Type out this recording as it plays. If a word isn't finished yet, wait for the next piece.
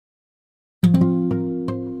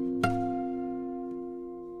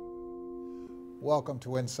Welcome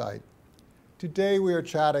to Insight. Today we are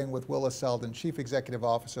chatting with Willa Seldon, Chief Executive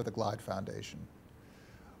Officer of the Glide Foundation.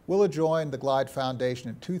 Willa joined the Glide Foundation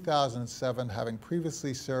in 2007, having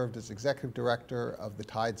previously served as Executive Director of the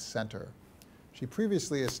Tide Center. She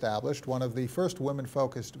previously established one of the first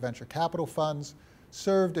women-focused venture capital funds,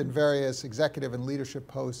 served in various executive and leadership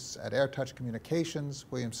posts at AirTouch Communications,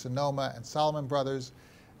 Sonoma and Salomon Brothers,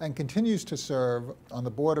 and continues to serve on the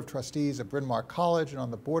Board of Trustees of Bryn College and on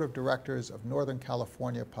the Board of Directors of Northern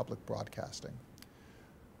California Public Broadcasting.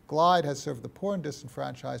 Glide has served the poor and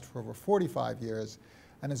disenfranchised for over 45 years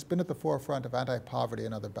and has been at the forefront of anti-poverty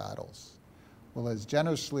and other battles. Willa has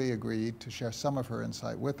generously agreed to share some of her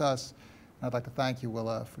insight with us, and I'd like to thank you,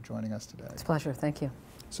 Willa, for joining us today. It's a pleasure. Thank you.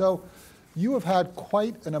 So, you have had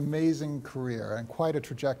quite an amazing career and quite a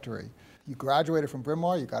trajectory. You graduated from Bryn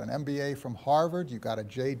Mawr, you got an MBA from Harvard, you got a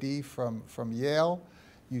JD from Yale.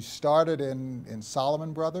 You started in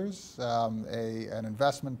Salomon Brothers, an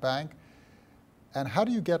investment bank. And how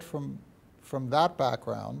do you get from that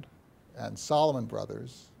background and Salomon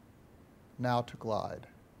Brothers now to Glide?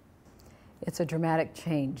 It's a dramatic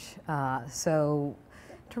change. So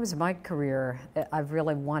in terms of my career,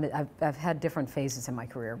 I've had different phases in my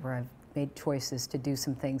career where I've made choices to do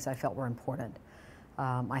some things I felt were important.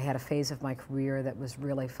 I had a phase of my career that was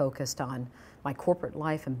really focused on my corporate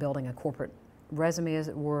life and building a corporate resume, as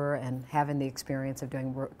it were, and having the experience of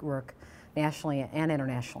doing work nationally and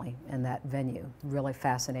internationally in that venue. Really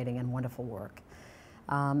fascinating and wonderful work.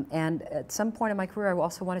 And at some point in my career, I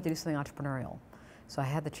also wanted to do something entrepreneurial. So I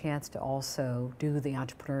had the chance to also do the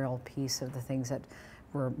entrepreneurial piece of the things that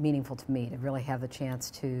were meaningful to me, to really have the chance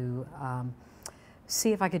to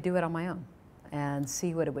see if I could do it on my own and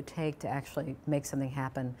see what it would take to actually make something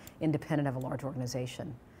happen independent of a large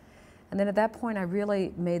organization. And then at that point, I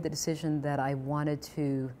really made the decision that I wanted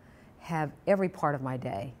to have every part of my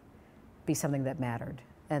day be something that mattered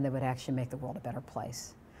and that would actually make the world a better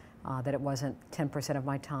place. That it wasn't 10% of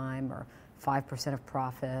my time or 5% of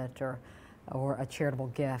profit or a charitable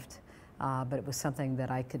gift, but it was something that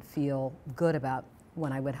I could feel good about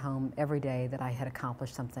when I went home every day, that I had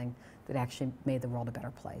accomplished something that actually made the world a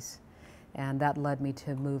better place. And that led me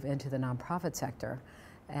to move into the nonprofit sector.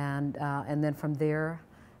 And then from there,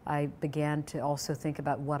 I began to also think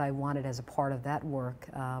about what I wanted as a part of that work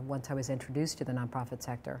once I was introduced to the nonprofit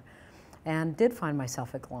sector, and did find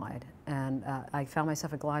myself at Glide. And I found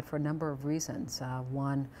myself at Glide for a number of reasons.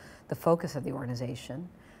 One, the focus of the organization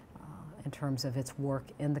in terms of its work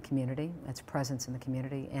in the community, its presence in the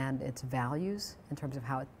community, and its values in terms of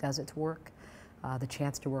how it does its work. The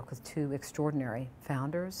chance to work with two extraordinary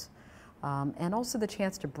founders, and also the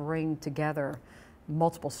chance to bring together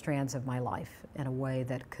multiple strands of my life in a way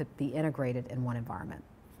that could be integrated in one environment.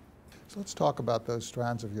 So let's talk about those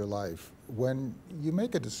strands of your life. When you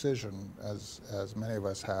make a decision, as many of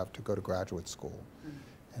us have, to go to graduate school,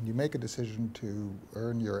 and you make a decision to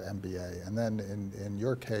earn your MBA, and then in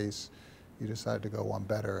your case, you decide to go one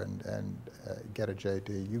better and get a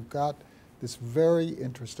JD, you've got this very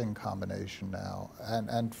interesting combination now,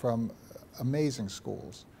 and from amazing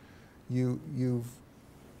schools. You're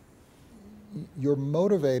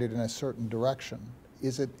motivated in a certain direction.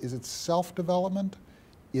 Is it self-development?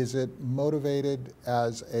 Is it motivated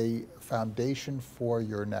as a foundation for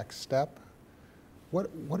your next step?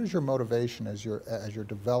 What is your motivation as you're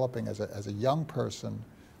developing as a young person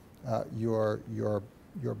your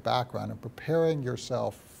background and preparing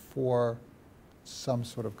yourself for some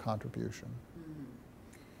sort of contribution?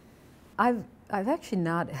 I've actually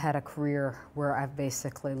not had a career where I've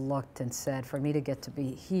basically looked and said, for me to get to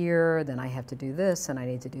be here, then I have to do this, and I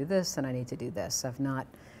need to do this, and I need to do this. I've not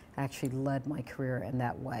actually led my career in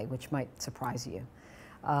that way, which might surprise you.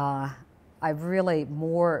 I've really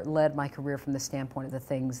more led my career from the standpoint of the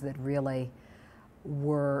things that really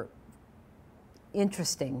were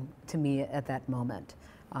interesting to me at that moment,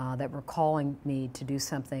 that were calling me to do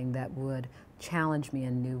something that would challenge me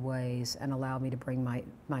in new ways and allow me to bring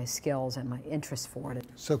my skills and my interests forward.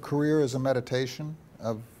 So career is a meditation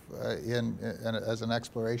as an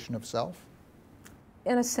exploration of self?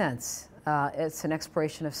 In a sense. It's an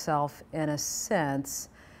exploration of self. In a sense,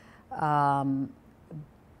 I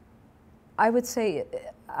would say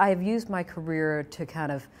I've used my career to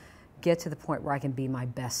kind of get to the point where I can be my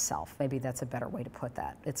best self. Maybe that's a better way to put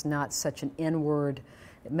that. It's not such an inward,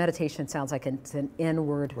 meditation sounds like it's an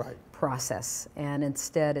inward process, and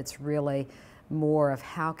instead it's really more of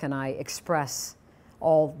how can I express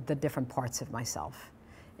all the different parts of myself.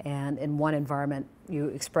 And in one environment, you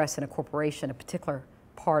express in a corporation a particular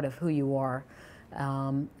part of who you are.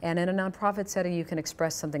 And in a nonprofit setting, you can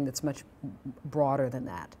express something that's much broader than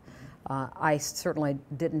that. I certainly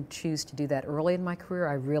didn't choose to do that early in my career.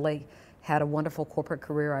 I really had a wonderful corporate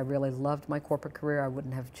career. I really loved my corporate career. I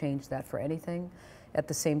wouldn't have changed that for anything. At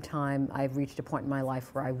the same time, I've reached a point in my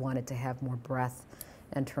life where I wanted to have more breadth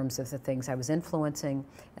in terms of the things I was influencing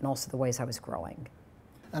and also the ways I was growing.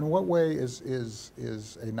 And what way is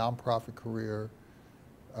a nonprofit career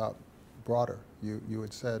broader? You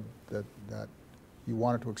had said that you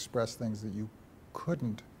wanted to express things that you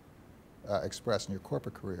couldn't express in your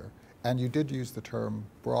corporate career, and you did use the term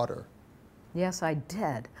broader. Yes, I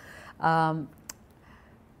did.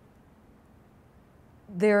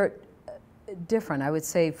 They're different. I would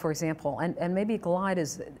say, for example, and maybe Glide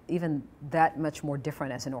is even that much more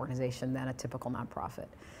different as an organization than a typical nonprofit.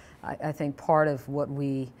 I think part of what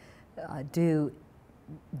we do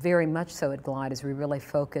very much so at Glide is we really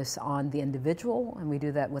focus on the individual, and we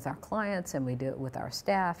do that with our clients, and we do it with our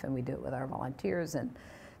staff, and we do it with our volunteers, and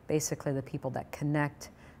basically the people that connect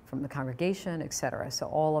from the congregation, et cetera. So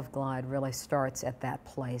all of Glide really starts at that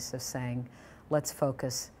place of saying, let's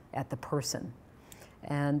focus at the person.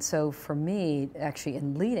 And so for me, actually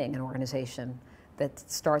in leading an organization that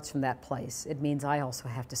starts from that place, it means I also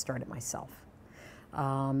have to start it myself.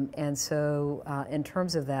 And so in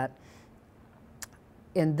terms of that,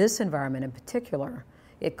 in this environment in particular,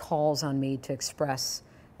 it calls on me to express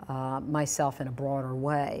myself in a broader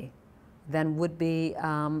way than would be,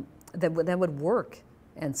 that would work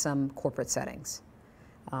in some corporate settings.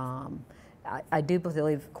 I do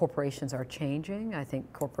believe corporations are changing. I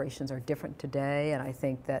think corporations are different today, and I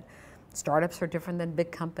think that startups are different than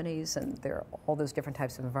big companies, and there are all those different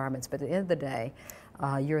types of environments. But at the end of the day,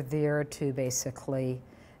 you're there to basically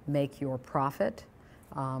make your profit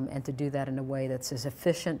and to do that in a way that's as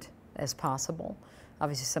efficient as possible.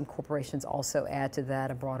 Obviously, some corporations also add to that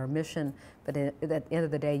a broader mission, but at the end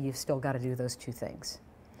of the day, you've still got to do those two things,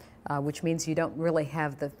 which means you don't really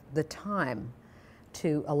have the time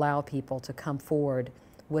to allow people to come forward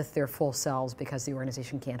with their full selves because the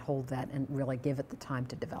organization can't hold that and really give it the time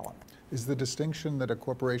to develop. Is the distinction that a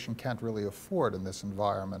corporation can't really afford in this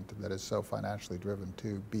environment that is so financially driven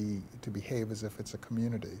to behave as if it's a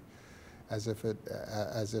community, as if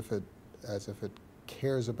it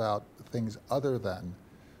cares about things other than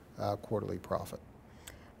quarterly profit?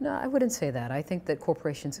 No, I wouldn't say that. I think that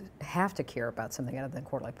corporations have to care about something other than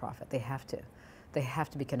quarterly profit. They have to. They have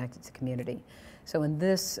to be connected to community. So in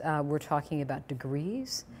this, we're talking about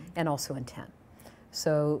degrees and also intent.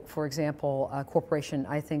 So for example, a corporation,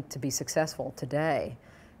 I think, to be successful today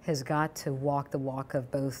has got to walk the walk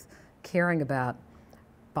of both caring about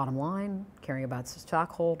bottom line, caring about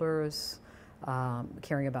stockholders,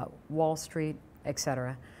 caring about Wall Street, et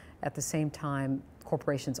cetera. At the same time,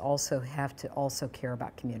 corporations also have to also care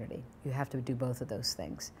about community. You have to do both of those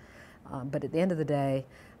things. But at the end of the day,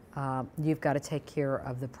 you've got to take care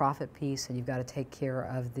of the profit piece, and you've got to take care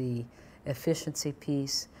of the efficiency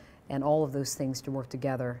piece, and all of those things to work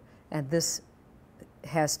together. And this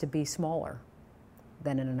has to be smaller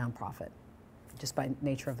than in a nonprofit, just by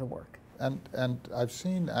nature of the work. And I've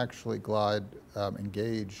seen actually Glide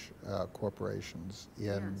engage corporations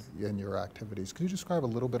in your activities. Could you describe a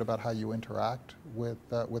little bit about how you interact with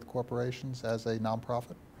corporations as a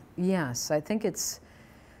nonprofit? Yes, I think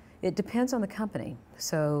it depends on the company.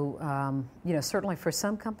 So, certainly for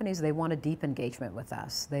some companies, they want a deep engagement with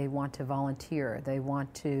us. They want to volunteer. They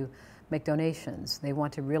want to make donations. They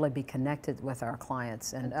want to really be connected with our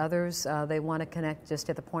clients. And others, they want to connect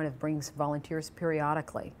just at the point of bringing volunteers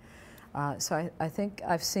periodically. So I think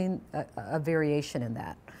I've seen a variation in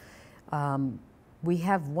that. We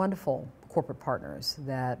have wonderful corporate partners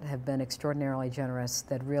that have been extraordinarily generous,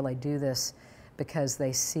 that really do this because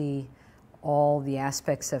they see all the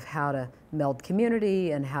aspects of how to meld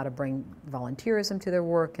community and how to bring volunteerism to their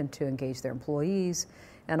work and to engage their employees,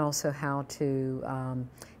 and also how to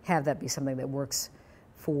have that be something that works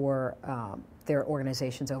for their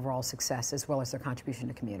organization's overall success as well as their contribution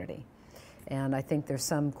to community. And I think there's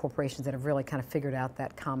some corporations that have really kind of figured out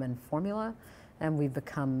that common formula, and we've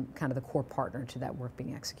become kind of the core partner to that work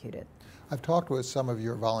being executed. I've talked with some of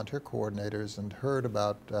your volunteer coordinators and heard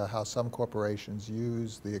about how some corporations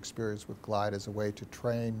use the experience with Glide as a way to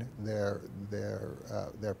train their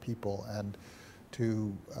people and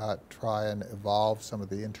to try and evolve some of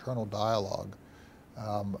the internal dialogue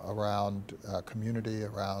around community,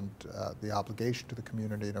 around the obligation to the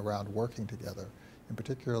community, and around working together. In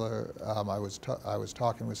particular, I was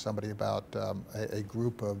talking with somebody about a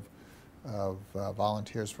group of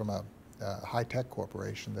volunteers from a high-tech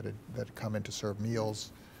corporation that had come in to serve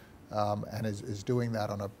meals, and is doing that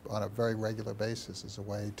on a very regular basis as a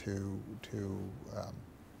way to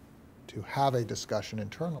to have a discussion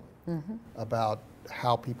internally about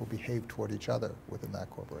how people behave toward each other within that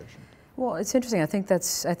corporation. Well, it's interesting. I think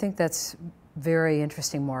that's very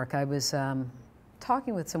interesting, Mark. I was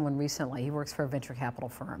talking with someone recently. He works for a venture capital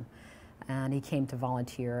firm, and he came to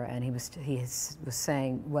volunteer, and he was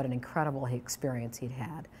saying what an incredible experience he'd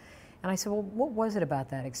had. And I said, well, what was it about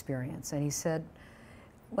that experience? And he said,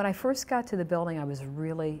 when I first got to the building, I was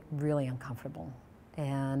really, really uncomfortable.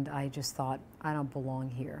 And I just thought, I don't belong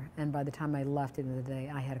here. And by the time I left at the end of the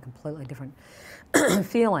day, I had a completely different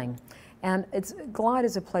feeling. And Glide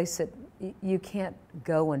is a place that you can't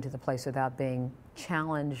go into the place without being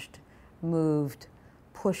challenged, moved,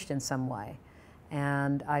 pushed in some way.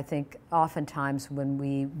 And I think oftentimes when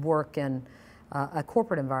we work in a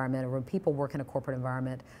corporate environment, or when people work in a corporate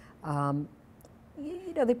environment,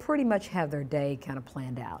 you know, they pretty much have their day kind of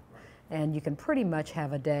planned out. And you can pretty much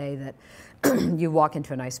have a day that you walk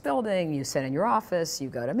into a nice building, you sit in your office, you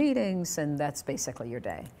go to meetings, and that's basically your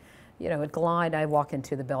day. You know, at Glide, I walk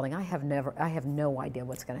into the building, I have no idea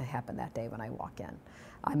what's going to happen that day when I walk in.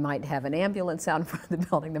 I might have an ambulance out in front of the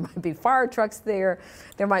building, there might be fire trucks there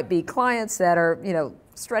might be clients that are, you know,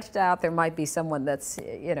 stretched out, there might be someone that's,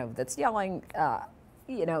 you know, that's yelling.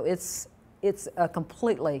 You know, it's a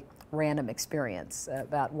completely random experience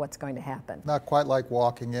about what's going to happen. Not quite like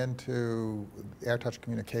walking into AirTouch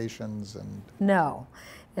Communications and... No.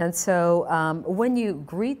 And so when you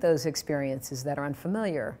greet those experiences that are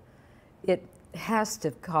unfamiliar, it has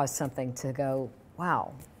to cause something to go,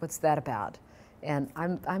 wow, what's that about? And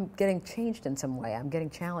I'm getting changed in some way, I'm getting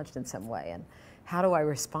challenged in some way, and how do I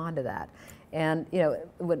respond to that? And you know,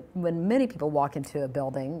 when many people walk into a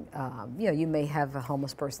building, you know, you may have a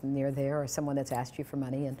homeless person near there, or someone that's asked you for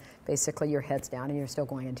money, and basically your head's down and you're still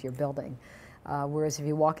going into your building. Whereas if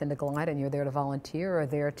you walk into Glide and you're there to volunteer or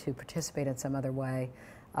there to participate in some other way,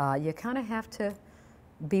 you kind of have to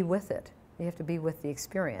be with it. You have to be with the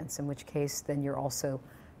experience, in which case then you're also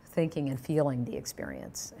thinking and feeling the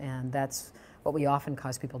experience. And that's what we often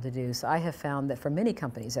cause people to do. So I have found that for many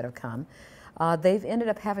companies that have come, they've ended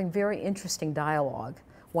up having very interesting dialogue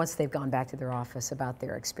once they've gone back to their office about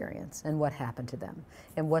their experience and what happened to them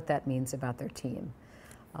and what that means about their team.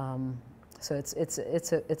 So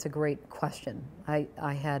it's a great question.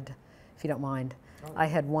 I had, if you don't mind, I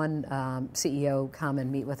had one CEO come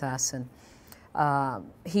and meet with us, and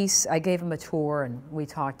I gave him a tour and we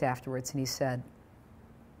talked afterwards, and he said,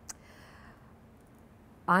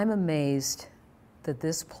 I'm amazed that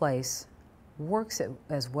this place works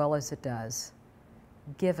as well as it does,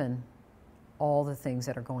 given all the things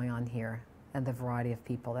that are going on here and the variety of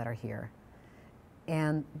people that are here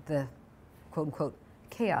and the quote unquote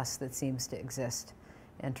chaos that seems to exist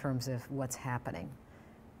in terms of what's happening.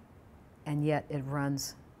 And yet it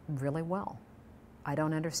runs really well. I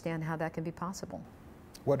don't understand how that can be possible.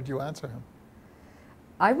 What did you answer him?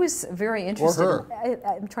 I was very interested. Or her.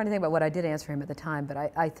 I'm trying to think about what I did answer him at the time, but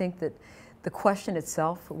I think that the question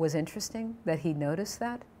itself was interesting, that he noticed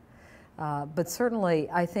that. But certainly,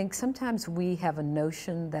 I think sometimes we have a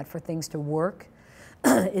notion that for things to work,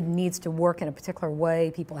 it needs to work in a particular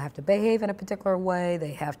way. People have to behave in a particular way.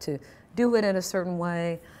 They have to do it in a certain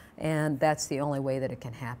way. And that's the only way that it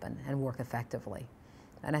can happen and work effectively.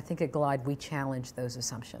 And I think at Glide, we challenge those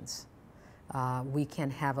assumptions. We can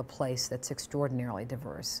have a place that's extraordinarily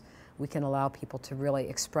diverse. We can allow people to really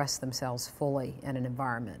express themselves fully in an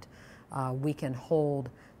environment. We can hold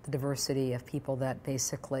the diversity of people that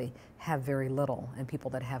basically have very little and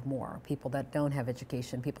people that have more, people that don't have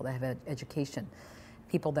education, people that have education,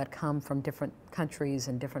 people that come from different countries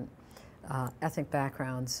and different ethnic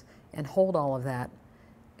backgrounds, and hold all of that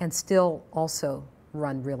and still also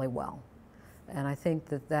run really well. And I think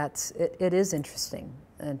that it is interesting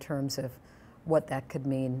in terms of what that could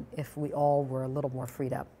mean if we all were a little more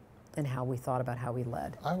freed up in how we thought about how we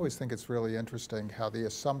led. I always think it's really interesting how the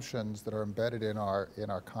assumptions that are embedded in our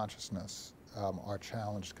consciousness are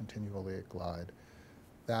challenged continually at Glide.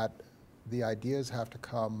 That the ideas have to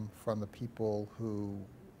come from the people who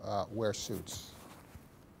wear suits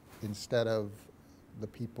instead of the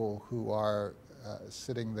people who are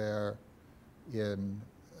sitting there in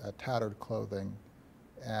tattered clothing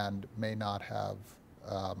and may not have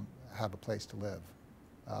a place to live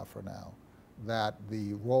for now. That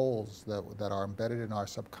the roles that are embedded in our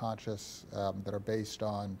subconscious that are based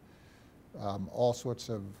on all sorts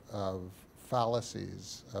of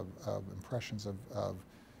fallacies, of impressions of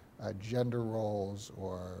gender roles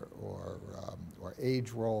or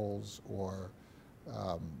age roles or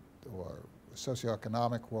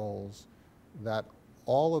socioeconomic roles, that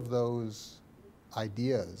all of those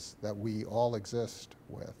ideas that we all exist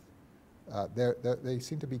with, they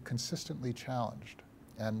seem to be consistently challenged.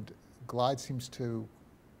 And Glide seems to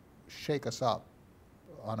shake us up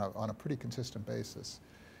on a pretty consistent basis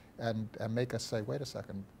and make us say, wait a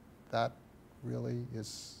second, that really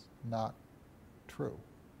is not true.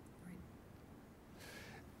 Right.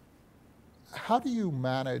 How do you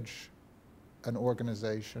manage an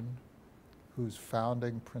organization whose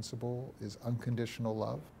founding principle is unconditional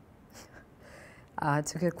love?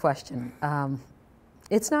 It's a good question.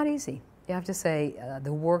 It's not easy. You have to say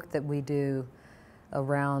the work that we do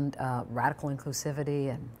around radical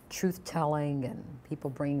inclusivity and truth-telling and people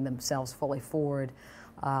bringing themselves fully forward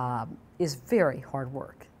is very hard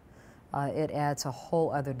work. It adds a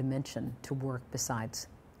whole other dimension to work besides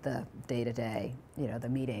the day-to-day, the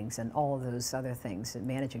meetings and all of those other things, and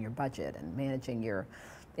managing your budget and managing your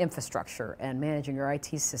infrastructure and managing your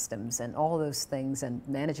IT systems and all of those things, and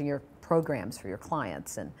managing your programs for your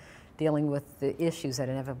clients and dealing with the issues that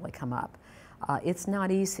inevitably come up. It's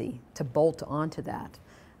not easy to bolt onto that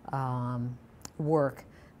work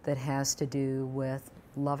that has to do with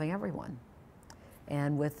loving everyone,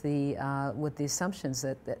 and with the assumptions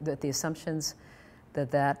that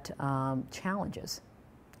challenges.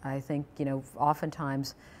 I think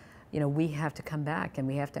oftentimes we have to come back and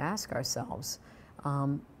we have to ask ourselves,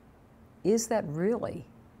 is that really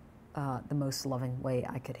the most loving way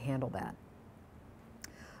I could handle that?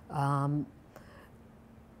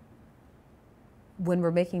 When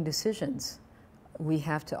we're making decisions, we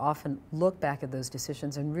have to often look back at those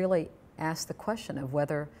decisions and really ask the question of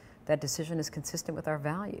whether that decision is consistent with our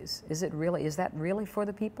values. Is that really for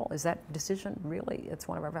the people? Is that decision really, it's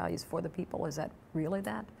one of our values, for the people? Is that really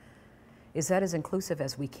that? Is that as inclusive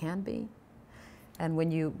as we can be? And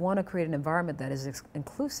when you want to create an environment that is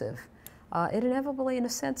inclusive, it inevitably, in a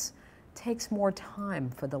sense, takes more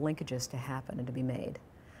time for the linkages to happen and to be made.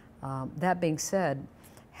 That being said,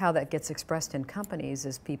 how that gets expressed in companies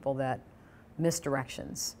is people that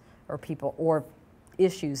misdirections, or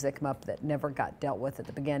issues that come up that never got dealt with at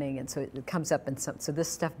the beginning, and so it comes up, and so this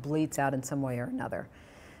stuff bleeds out in some way or another.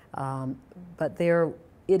 But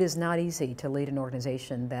it is not easy to lead an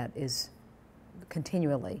organization that is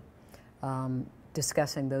continually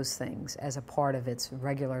discussing those things as a part of its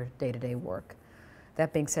regular day-to-day work.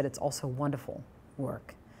 That being said, it's also wonderful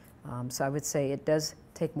work. So I would say it does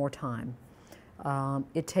take more time.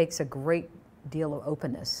 It takes a great deal of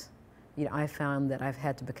openness. I found that I've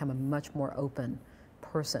had to become a much more open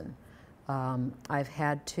person. I've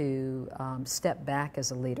had to step back as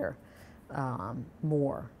a leader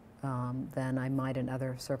more than I might in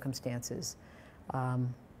other circumstances.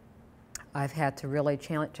 I've had to really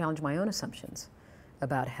challenge my own assumptions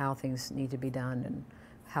about how things need to be done and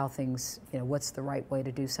how things, what's the right way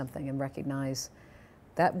to do something, and recognize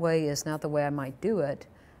that way is not the way I might do it.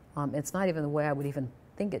 It's not even the way I would even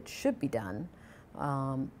think it should be done,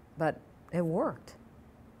 but it worked.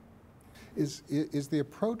 Is the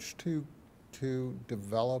approach to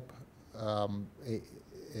develop a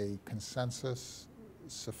consensus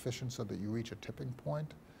sufficient so that you reach a tipping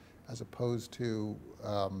point, as opposed to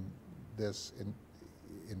this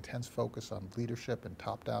intense focus on leadership and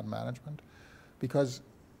top-down management? Because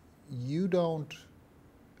you don't,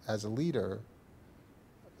 as a leader,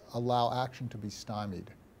 allow action to be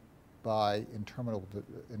stymied by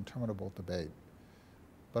interminable debate.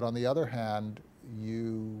 But on the other hand,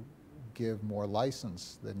 you give more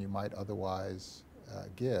license than you might otherwise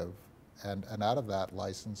give, and out of that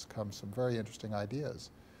license comes some very interesting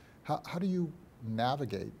ideas. How do you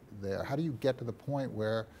navigate there? How do you get to the point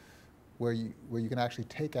where you can actually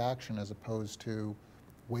take action, as opposed to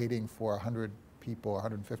waiting for 100 people,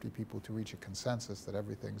 150 people to reach a consensus that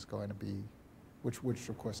everything's going to be, which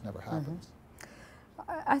of course never happens?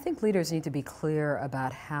 I think leaders need to be clear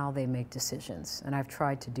about how they make decisions, and I've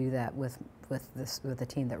tried to do that with the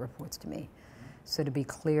team that reports to me. So to be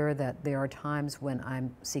clear that there are times when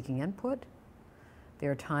I'm seeking input, there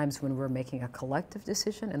are times when we're making a collective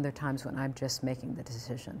decision, and there are times when I'm just making the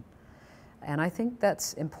decision. And I think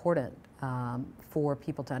that's important for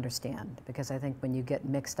people to understand, because I think when you get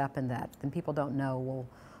mixed up in that, then people don't know, well,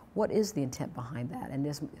 what is the intent behind that, and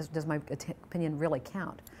does my opinion really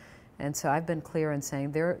count? And so I've been clear in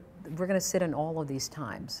saying we're going to sit in all of these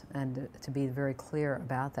times, and to be very clear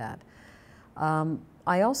about that.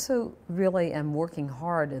 I also really am working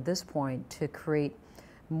hard at this point to create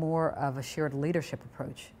more of a shared leadership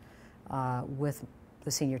approach with the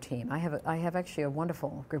senior team. I have actually a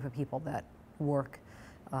wonderful group of people that work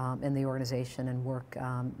in the organization and work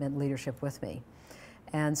in leadership with me.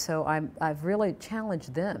 And so I've really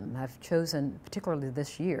challenged them. I've chosen, particularly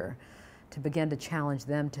this year, to begin to challenge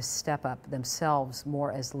them to step up themselves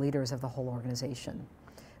more as leaders of the whole organization,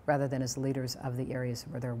 rather than as leaders of the areas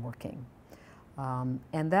where they're working.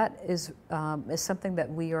 And that is something that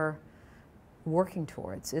we are working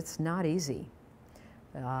towards. It's not easy.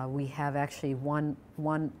 We have actually one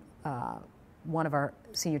of our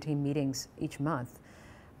senior team meetings each month,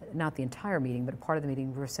 not the entire meeting, but a part of the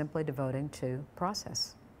meeting we're simply devoting to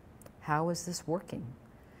process. How is this working?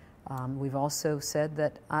 We've also said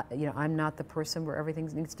that I'm not the person where everything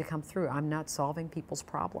needs to come through. I'm not solving people's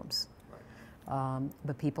problems. Right.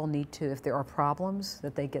 But people need to, if there are problems,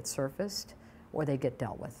 that they get surfaced or they get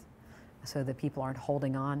dealt with, so that people aren't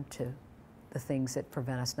holding on to the things that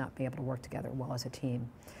prevent us not being able to work together well as a team.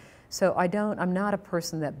 So I'm not a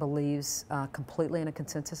person that believes completely in a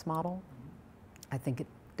consensus model. I think it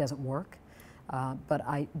doesn't work, but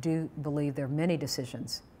I do believe there are many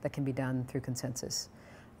decisions that can be done through consensus.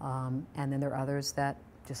 And then there are others that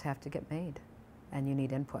just have to get made, and you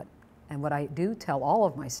need input. And what I do tell all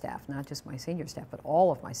of my staff, not just my senior staff, but all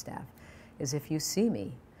of my staff, is if you see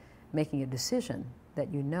me making a decision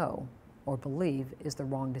that you know or believe is the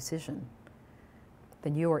wrong decision,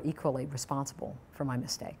 then you are equally responsible for my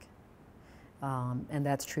mistake. And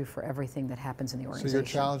that's true for everything that happens in the organization. So you're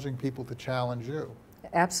challenging people to challenge you.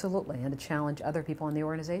 Absolutely, and to challenge other people in the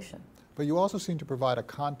organization. But you also seem to provide a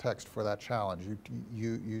context for that challenge.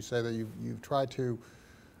 You say that you've tried to,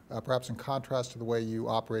 perhaps in contrast to the way you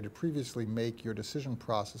operated previously, make your decision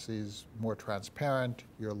processes more transparent,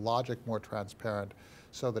 your logic more transparent.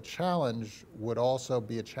 So the challenge would also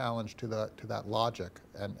be a challenge to that logic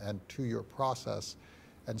and to your process.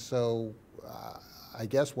 And so I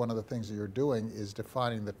guess one of the things that you're doing is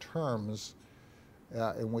defining the terms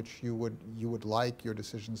in which you would like your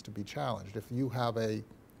decisions to be challenged. If you have a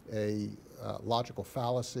logical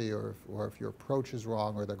fallacy, or if your approach is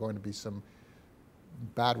wrong, or there are going to be some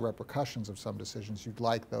bad repercussions of some decisions, you'd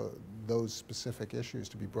like those specific issues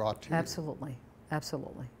to be brought to you. Absolutely,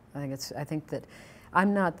 absolutely. I think that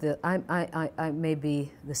I'm not I may be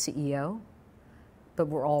the CEO, but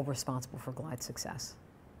we're all responsible for Glide's success.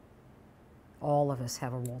 All of us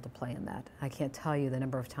have a role to play in that. I can't tell you the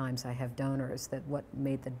number of times I have donors that what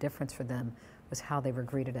made the difference for them was how they were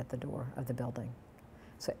greeted at the door of the building.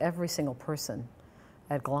 So every single person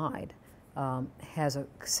at Glide has a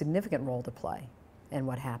significant role to play in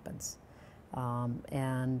what happens,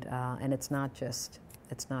 and it's not just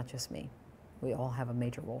me. We all have a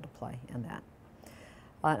major role to play in that.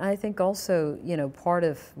 And I think also, part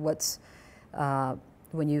of what's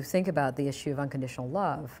when you think about the issue of unconditional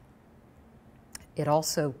love, it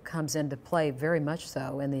also comes into play very much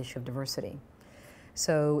so in the issue of diversity.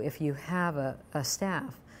 So if you have a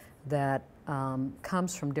staff that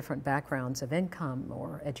comes from different backgrounds of income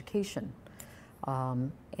or education,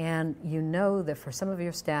 and you know that for some of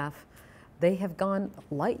your staff, they have gone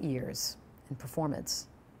light years in performance,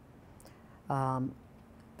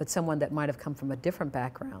 but someone that might have come from a different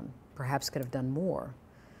background perhaps could have done more.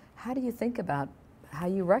 How do you think about how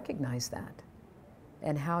you recognize that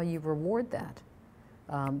and how you reward that?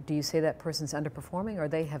 Do you say that person's underperforming, or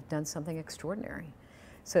they have done something extraordinary?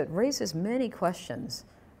 So it raises many questions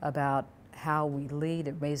about how we lead.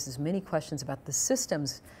 It raises many questions about the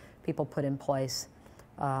systems people put in place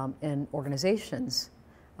in organizations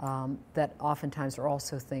that oftentimes are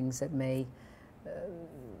also things that may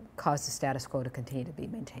cause the status quo to continue to be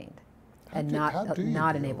maintained and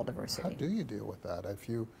not enable diversity. How do you deal with that? If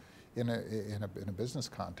you, in a business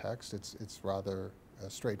context, it's rather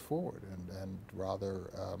straightforward and rather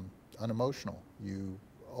unemotional. You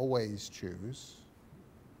always choose,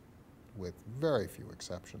 with very few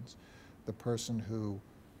exceptions, the person who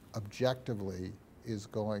objectively is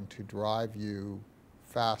going to drive you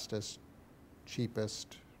fastest,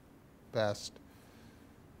 cheapest, best,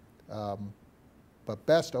 but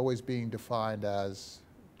best always being defined as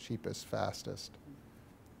cheapest, fastest,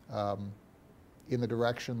 in the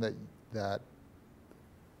direction that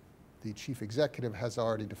the chief executive has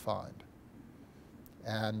already defined.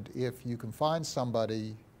 And if you can find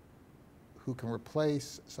somebody who can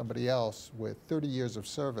replace somebody else with 30 years of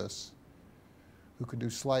service who can do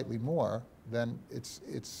slightly more, then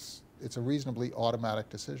it's a reasonably automatic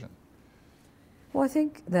decision. Well, I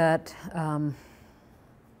think that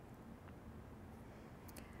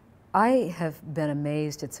I have been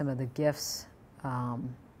amazed at some of the gifts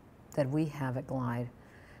that we have at Glide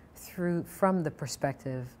from the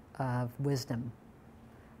perspective of wisdom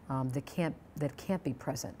that can't be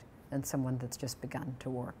present in someone that's just begun to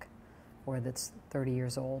work or that's 30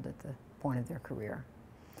 years old at the point of their career.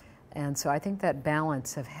 And so I think that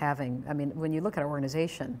balance of having, when you look at our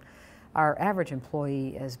organization, our average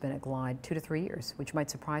employee has been at Glide 2 to 3 years, which might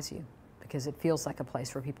surprise you because it feels like a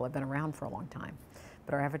place where people have been around for a long time.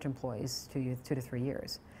 But our average employee is 2 to 3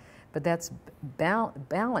 years. But that's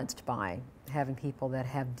balanced by having people that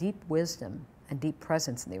have deep wisdom and deep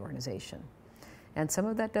presence in the organization. And some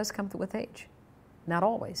of that does come with age. Not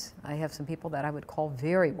always. I have some people that I would call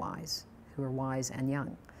very wise, who are wise and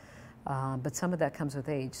young. But some of that comes with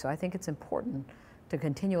age. So I think it's important to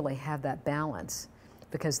continually have that balance,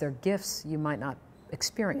 because they're gifts you might not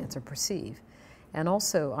experience or perceive. And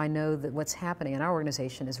also, I know that what's happening in our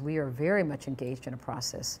organization is we are very much engaged in a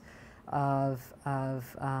process of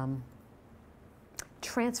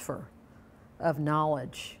transfer of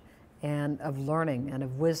knowledge and of learning and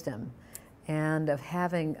of wisdom, and of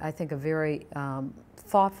having, I think, a very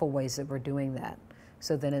thoughtful ways that we're doing that,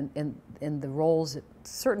 so that in the roles that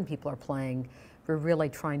certain people are playing, we're really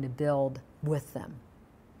trying to build with them.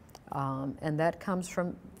 And that comes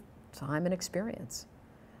from time and experience.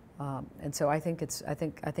 And so I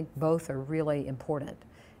think both are really important,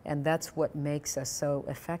 and that's what makes us so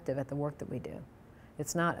effective at the work that we do.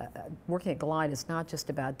 It's not working at Glide. It's not just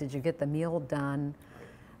about, did you get the meal done?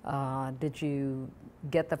 Did you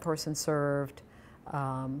get the person served?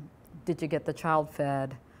 Did you get the child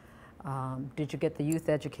fed? Did you get the youth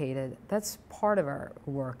educated? That's part of our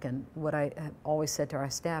work, and what I have always said to our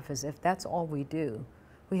staff is, if that's all we do,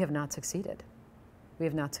 we have not succeeded. We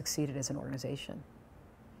have not succeeded as an organization.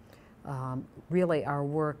 Really, our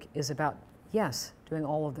work is about, yes, doing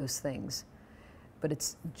all of those things, but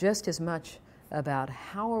it's just as much about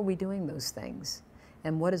how are we doing those things,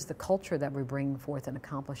 and what is the culture that we're bringing forth in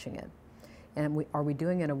accomplishing it. And are we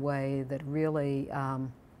doing it in a way that really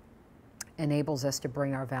enables us to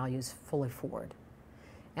bring our values fully forward.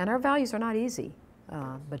 And our values are not easy,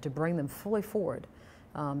 but to bring them fully forward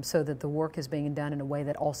so that the work is being done in a way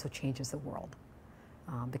that also changes the world.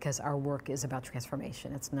 Because our work is about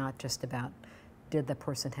transformation. It's not just about, did the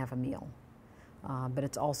person have a meal? But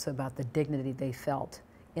it's also about the dignity they felt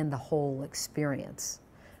in the whole experience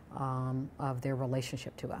of their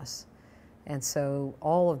relationship to us. And so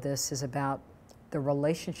all of this is about the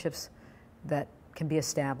relationships that can be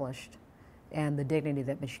established and the dignity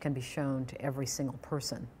that can be shown to every single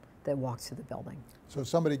person that walks through the building. So if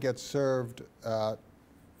somebody gets served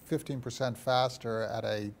 15% faster at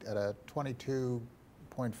a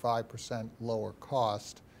 22.5% lower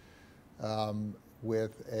cost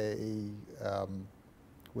with a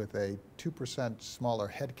 2% smaller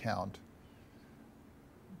head count,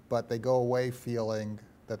 but they go away feeling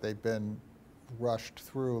that they've been rushed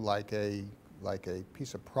through like a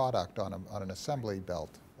piece of product on an assembly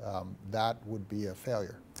belt, that would be a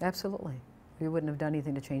failure. Absolutely. We wouldn't have done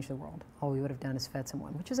anything to change the world. All we would have done is fed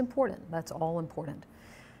someone, which is important. That's all important.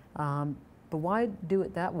 But why do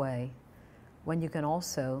it that way when you can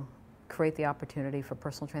also create the opportunity for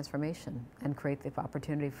personal transformation and create the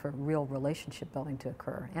opportunity for real relationship building to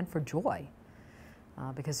occur and for joy?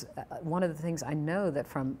 Because one of the things I know that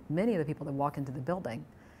from many of the people that walk into the building,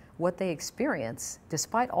 what they experience,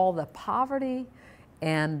 despite all the poverty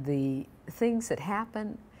and the things that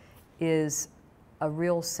happen, is a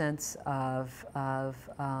real sense of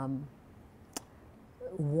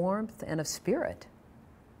warmth and of spirit.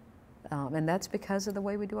 And that's because of the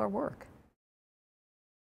way we do our work.